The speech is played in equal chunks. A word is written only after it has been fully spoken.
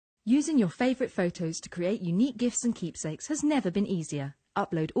Using your favourite photos to create unique gifts and keepsakes has never been easier.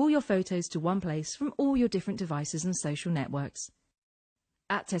 Upload all your photos to one place from all your different devices and social networks.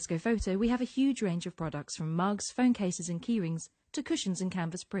 At Tesco Photo, we have a huge range of products from mugs, phone cases and keyrings to cushions and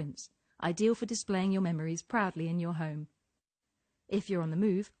canvas prints, ideal for displaying your memories proudly in your home. If you're on the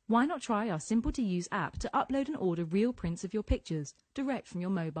move, why not try our simple-to-use app to upload and order real prints of your pictures direct from your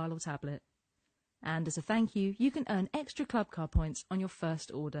mobile or tablet. And as a thank you, you can earn extra club card points on your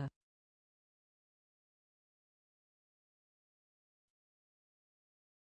first order.